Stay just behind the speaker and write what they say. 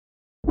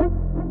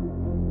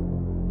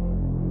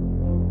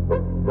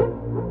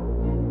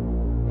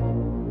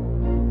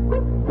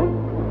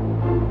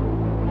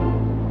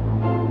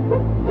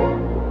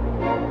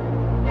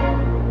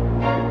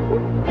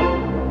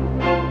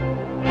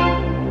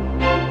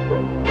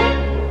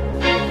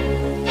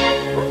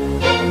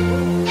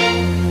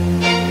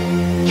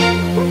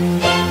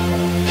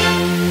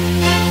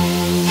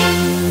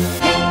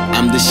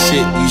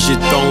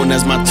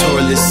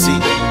jealousy.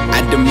 I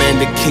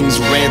demand a king's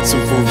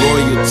ransom for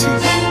royalty.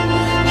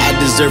 I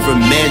deserve a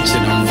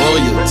mansion, I'm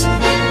royalty.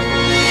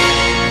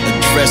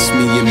 Address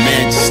me, your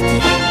majesty.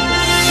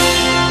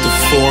 To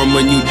form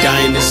a new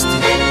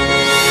dynasty.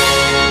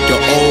 The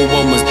old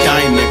one must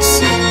die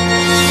next year.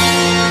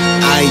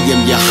 I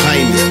am your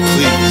highness,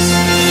 please.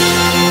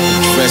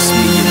 Address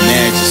me, your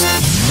majesty.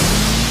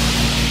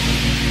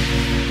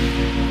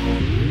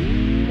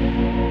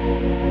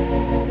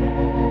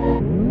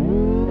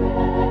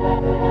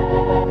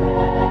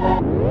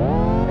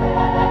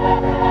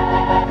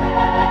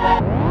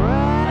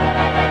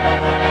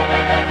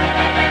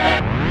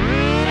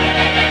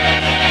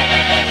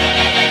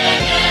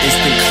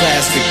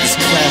 This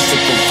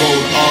classical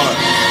gold art,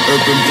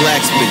 urban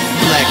blacksmith,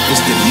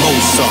 blacklisted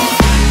Mozart.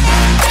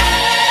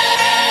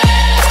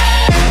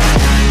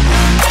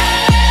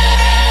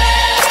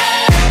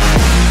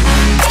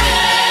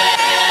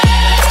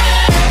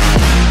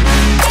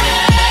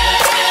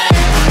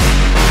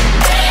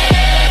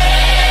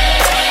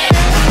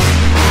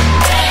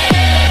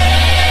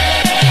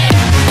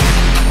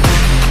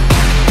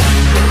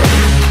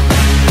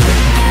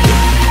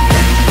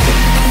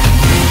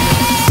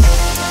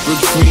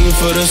 Green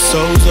for the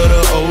souls of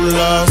the old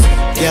lost.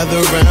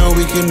 Gather round,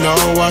 we can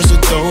all watch the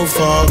throne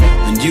fall.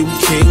 A new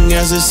king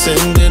has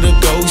ascended, a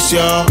ghost,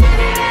 y'all.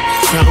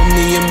 Crown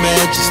me your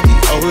majesty,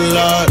 oh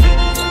Lord.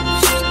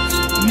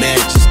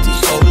 Majesty,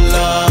 oh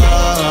Lord.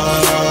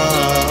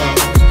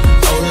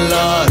 Oh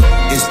Lord.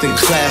 Instant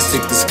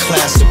classic, this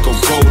classical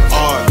gold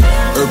art.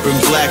 Urban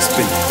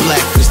blacksmith,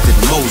 blacklisted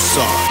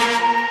Mozart.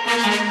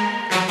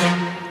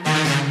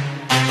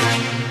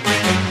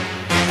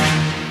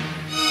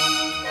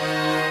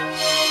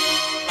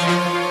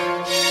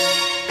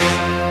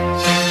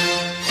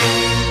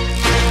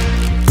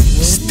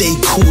 Stay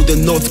cool, the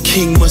North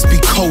King must be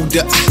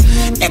colder.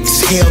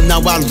 Exhale, now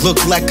I look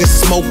like a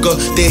smoker.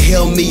 They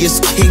hail me as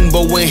king,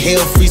 but when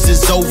hell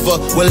freezes over,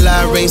 well,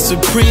 I reign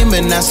supreme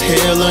and that's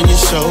hell on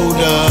your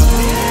shoulder.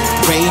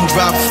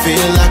 Raindrop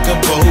feel like a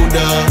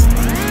boulder.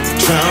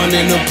 Drown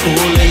in a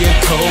pool of your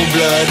cold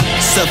blood.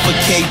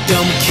 Suffocate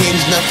them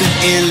kings, nothing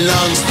in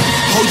lungs.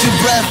 Hold your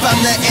breath, I'm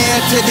the heir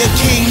to the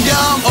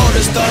kingdom. All the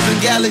stars and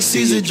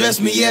galaxies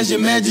address me as your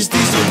majesty.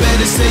 So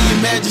better say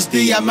your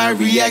majesty, I might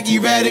react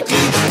erratically.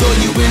 Throw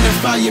you in the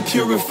fire,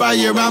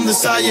 purifier, I'm the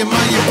sire. My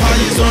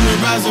empire's on the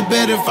rise, or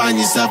better find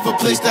yourself a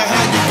place to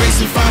hide. Your grace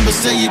is fine, but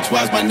say it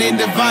twice, my name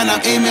divine, I'm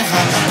aiming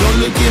high.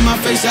 Don't look in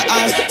my face or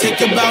eyes, take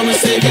a bow and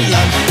save your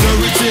life.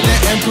 Glory to the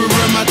emperor,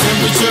 my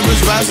temperature is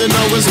rising.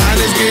 Oh, his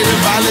highness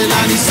getting violent,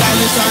 I need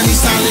silence, I need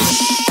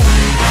silence.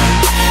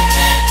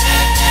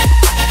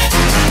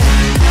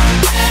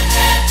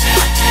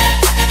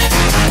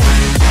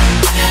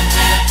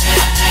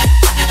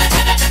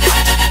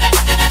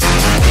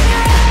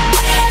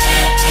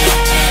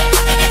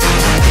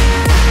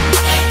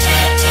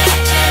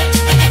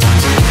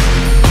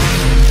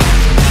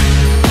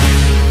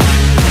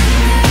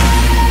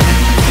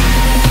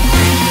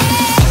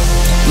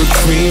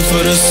 Green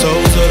for the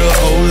souls of the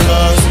old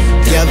lost.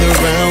 Gather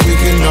round, we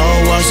can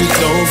all watch the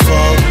throne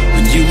fall. A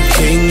new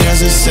king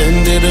has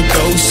ascended, a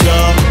ghost,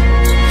 y'all.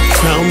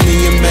 Crown me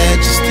your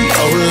majesty,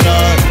 oh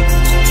Lord.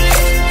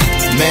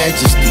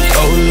 Majesty,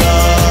 oh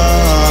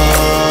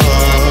Lord.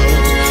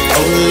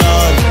 Oh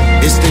Lord.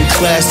 Instant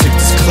classic,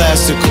 this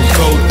classical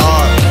gold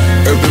art.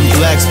 Urban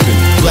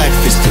blacksmith,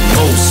 black-fisted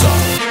Mozart.